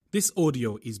This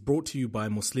audio is brought to you by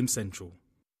Muslim Central.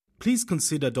 Please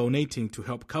consider donating to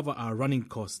help cover our running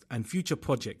costs and future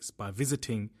projects by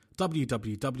visiting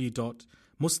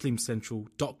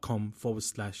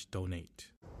www.muslimcentral.com/donate.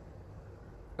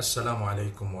 Assalamu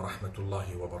alaikum wa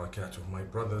rahmatullahi wa barakatuh. My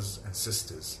brothers and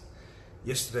sisters,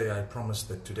 yesterday I promised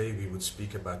that today we would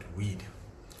speak about weed.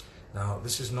 Now,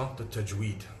 this is not the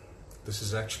tajweed. This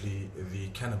is actually the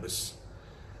cannabis.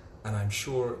 And I'm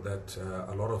sure that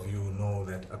a lot of you know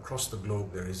that across the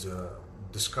globe there is a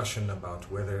discussion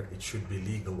about whether it should be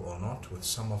legal or not, with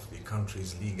some of the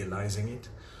countries legalizing it,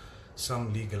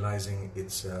 some legalizing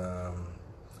its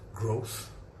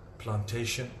growth,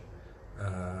 plantation.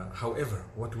 However,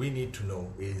 what we need to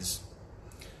know is,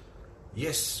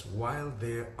 yes, while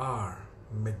there are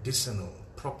medicinal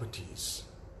properties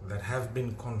that have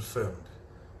been confirmed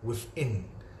within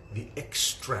the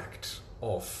extract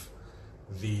of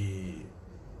the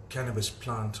cannabis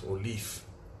plant or leaf,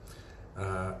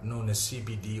 known as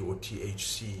CBD or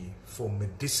THC, for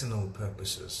medicinal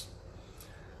purposes,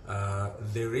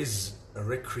 there is a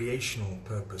recreational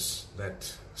purpose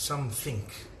that some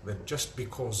think that just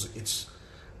because it's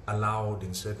allowed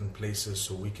in certain places,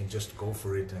 so we can just go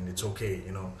for it and it's okay,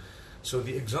 you know. So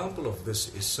the example of this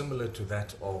is similar to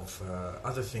that of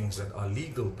other things that are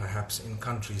legal perhaps in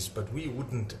countries, but we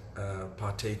wouldn't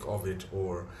partake of it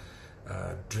or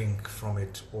drink from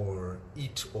it or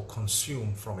eat or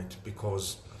consume from it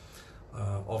because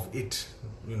of it,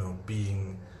 you know,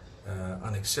 being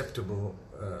unacceptable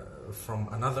from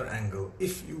another angle,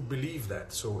 if you believe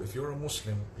that. So if you're a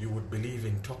Muslim, you would believe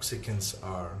intoxicants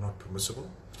are not permissible.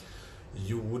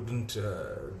 You wouldn't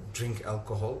drink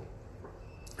alcohol,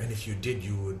 and if you did,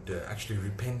 you would actually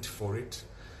repent for it,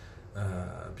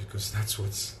 because that's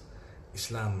what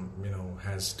Islam, you know,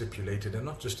 has stipulated. And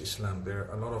not just Islam, there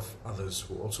are a lot of others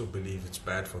who also believe it's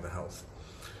bad for the health.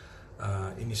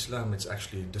 In Islam, it's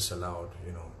actually disallowed,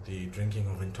 you know, the drinking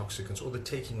of intoxicants or the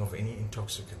taking of any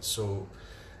intoxicants. So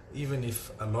even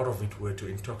if a lot of it were to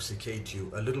intoxicate you,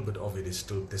 a little bit of it is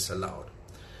still disallowed.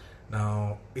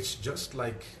 Now, it's just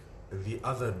like the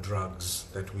other drugs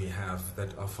that we have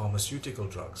that are pharmaceutical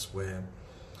drugs, where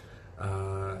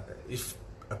if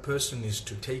a person is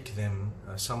to take them,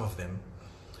 some of them,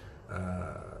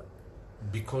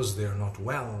 because they're not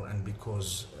well and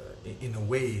because in a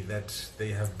way that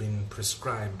they have been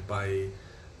prescribed by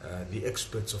the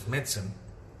experts of medicine,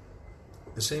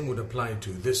 the same would apply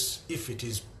to this. If it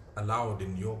is allowed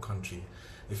in your country,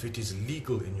 if it is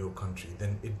legal in your country,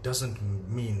 then it doesn't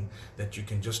mean that you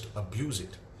can just abuse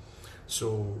it.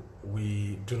 So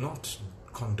we do not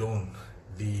condone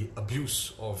the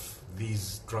abuse of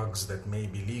these drugs that may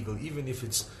be legal, even if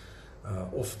it's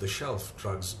off-the-shelf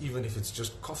drugs, even if it's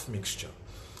just cough mixture.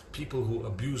 People who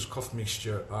abuse cough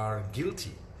mixture are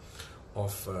guilty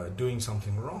of doing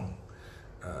something wrong.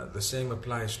 The same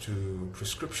applies to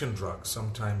prescription drugs,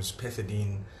 sometimes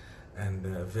pethidine and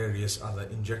various other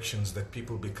injections that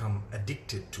people become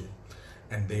addicted to.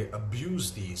 And they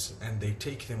abuse these and they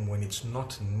take them when it's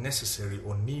not necessary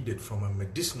or needed from a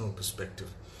medicinal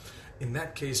perspective. In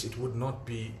that case, it would not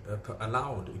be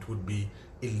allowed. It would be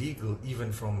illegal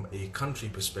even from a country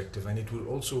perspective, and it will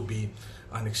also be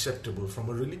unacceptable from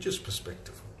a religious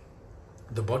perspective.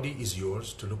 The body is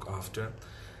yours to look after,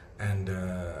 and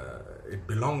it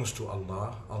belongs to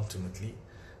Allah ultimately,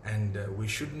 and we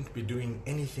shouldn't be doing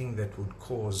anything that would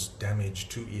cause damage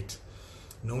to it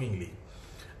knowingly.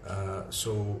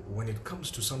 So when it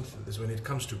comes to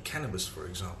cannabis, for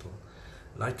example,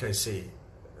 like I say,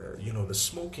 you know, the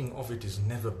smoking of it is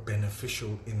never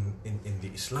beneficial in the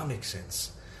Islamic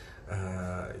sense.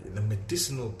 The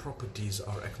medicinal properties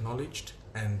are acknowledged,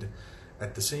 and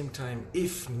at the same time,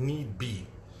 if need be,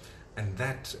 and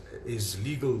that is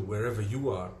legal wherever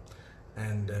you are,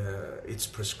 and it's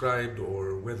prescribed,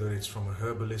 or whether it's from a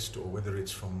herbalist or whether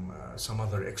it's from some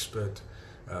other expert,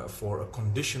 for a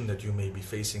condition that you may be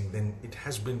facing, then it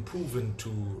has been proven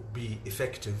to be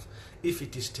effective if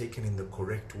it is taken in the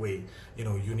correct way. You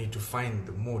know, you need to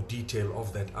find more detail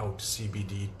of that out,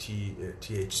 CBD,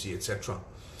 THC, etc.,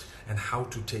 and how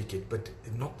to take it, but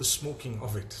not the smoking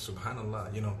of it.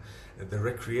 Subhanallah, you know, the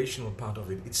recreational part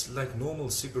of it. It's like normal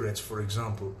cigarettes, for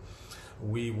example.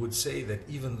 We would say that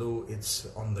even though it's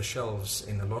on the shelves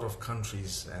in a lot of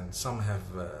countries, and some have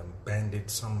banned it,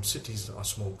 some cities are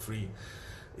smoke-free,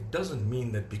 it doesn't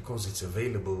mean that because it's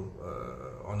available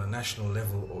on a national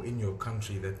level or in your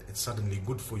country that it's suddenly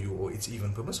good for you or it's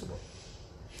even permissible.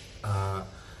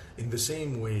 In the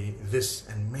same way, this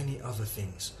and many other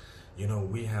things, you know,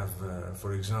 we have,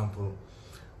 for example,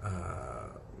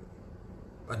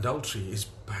 adultery is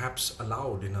perhaps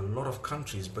allowed in a lot of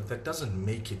countries, but that doesn't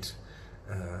make it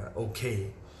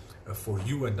okay for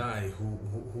you and I who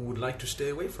would like to stay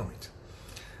away from it.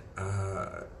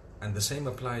 And the same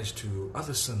applies to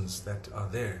other sins that are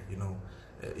there,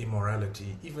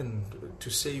 immorality, even to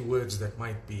say words that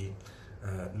might be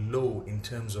low in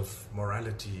terms of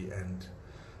morality and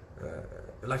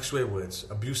like swear words,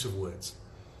 abusive words.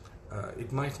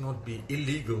 It might not be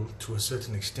illegal to a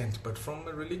certain extent, but from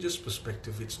a religious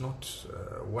perspective, it's not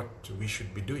what we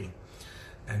should be doing.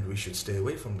 And we should stay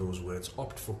away from those words,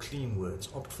 opt for clean words,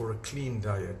 opt for a clean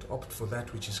diet, opt for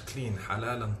that which is clean,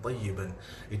 halal and tayyiban.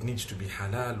 It needs to be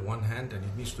halal one hand and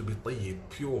it needs to be tayyib,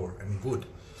 pure and good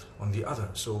on the other.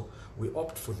 So we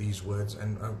opt for these words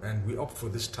and we opt for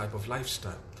this type of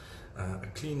lifestyle, a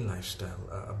clean lifestyle,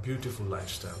 a beautiful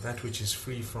lifestyle, that which is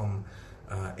free from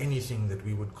anything that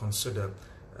we would consider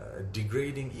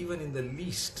degrading, even in the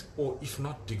least, or if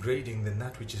not degrading, then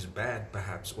that which is bad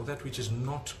perhaps, or that which is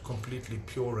not completely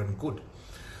pure and good.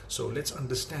 So let's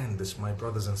understand this, my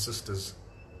brothers and sisters.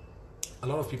 A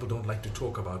lot of people don't like to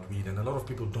talk about weed, and a lot of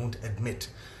people don't admit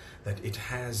that it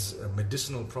has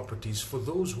medicinal properties for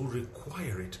those who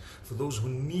require it, for those who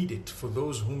need it, for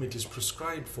those whom it is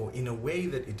prescribed for in a way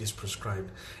that it is prescribed,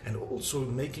 and also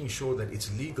making sure that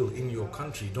it's legal in your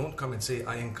country. Don't come and say,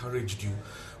 I encouraged you,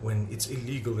 when it's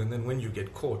illegal, and then when you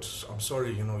get caught, I'm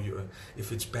sorry,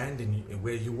 if it's banned in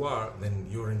where you are, then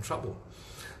you're in trouble.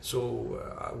 So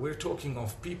we're talking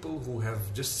of people who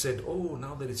have just said, oh,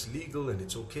 now that it's legal and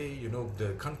it's okay,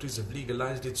 the countries have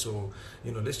legalized it, so,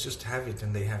 let's just have it.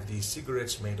 And they have these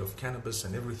cigarettes made of cannabis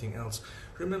and everything else.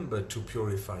 Remember to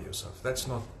purify yourself. That's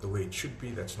not the way it should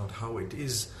be. That's not how it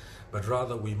is. But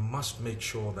rather, we must make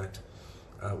sure that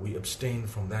we abstain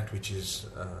from that which is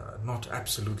not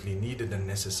absolutely needed and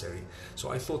necessary. So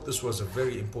I thought this was a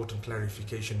very important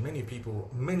clarification. Many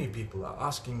people are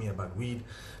asking me about weed.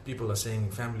 People are saying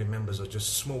family members are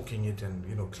just smoking it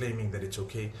and claiming that it's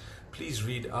okay. Please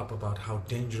read up about how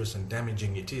dangerous and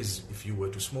damaging it is if you were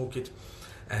to smoke it,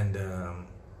 and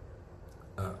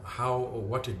how or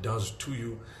what it does to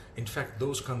you. In fact,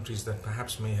 those countries that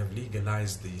perhaps may have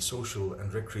legalized the social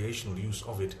and recreational use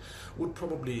of it would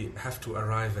probably have to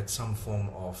arrive at some form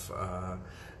of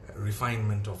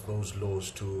refinement of those laws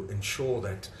to ensure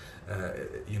that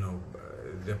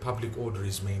the public order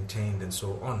is maintained and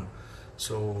so on.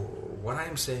 So what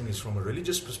I'm saying is, from a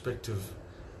religious perspective,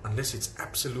 unless it's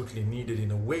absolutely needed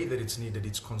in a way that it's needed,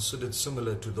 it's considered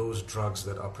similar to those drugs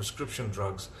that are prescription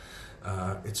drugs.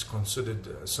 It's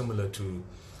considered similar to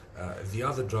the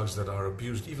other drugs that are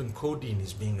abused. Even codeine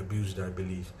is being abused, I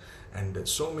believe, and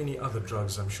so many other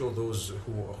drugs. I'm sure those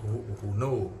who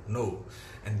know,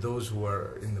 and those who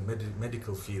are in the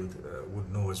medical field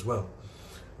would know as well.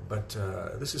 But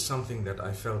this is something that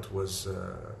I felt was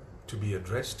to be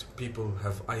addressed. People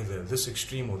have either this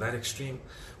extreme or that extreme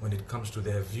when it comes to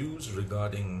their views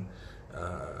regarding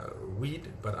weed,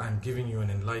 but I'm giving you an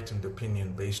enlightened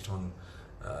opinion based on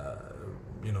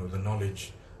the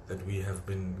knowledge that we have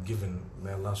been given.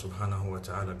 May Allah subhanahu wa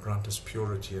ta'ala grant us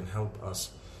purity and help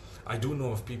us. I do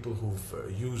know of people who've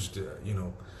used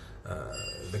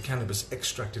the cannabis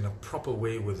extract in a proper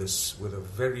way with a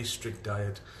very strict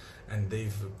diet, and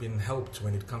they've been helped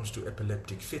when it comes to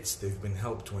epileptic fits. They've been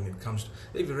helped when it comes to,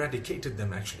 they've eradicated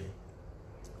them actually,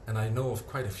 and I know of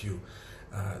quite a few.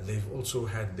 They've also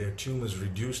had their tumors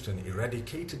reduced and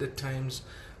eradicated at times.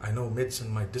 I know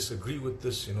medicine might disagree with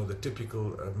this. The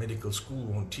typical medical school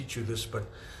won't teach you this, but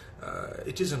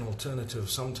it is an alternative.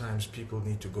 Sometimes people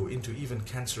need to go into even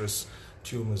cancerous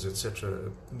tumors,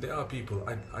 etc. There are people.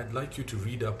 I'd like you to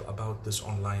read up about this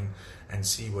online and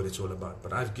see what it's all about.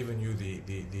 But I've given you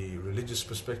the religious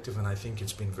perspective, and I think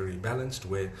it's been very balanced,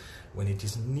 where when it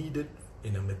is needed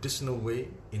in a medicinal way,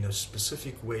 in a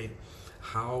specific way,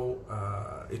 how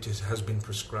has been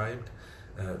prescribed.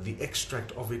 The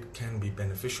extract of it can be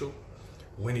beneficial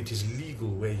when it is legal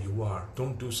where you are.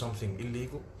 Don't do something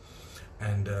illegal.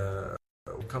 And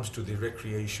when it comes to the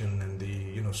recreation and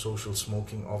the social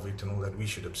smoking of it and all that, we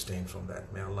should abstain from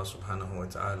that. May Allah subhanahu wa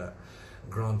ta'ala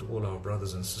grant all our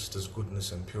brothers and sisters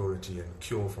goodness and purity and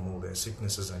cure from all their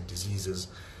sicknesses and diseases.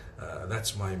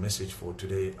 That's my message for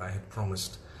today. I had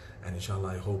promised, and inshallah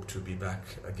I hope to be back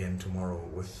again tomorrow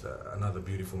with another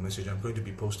beautiful message. I'm going to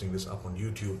be posting this up on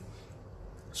YouTube,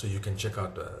 so you can check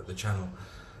out the channel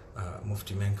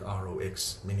Mufti Menk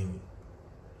ROX, meaning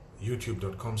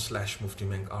youtube.com/Mufti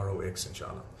Menk ROX,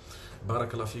 inshallah.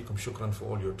 Barakallah feekum, shukran for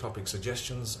all your topic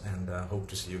suggestions, and hope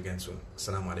to see you again soon.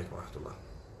 Assalamu alaikum wa rahmatullah.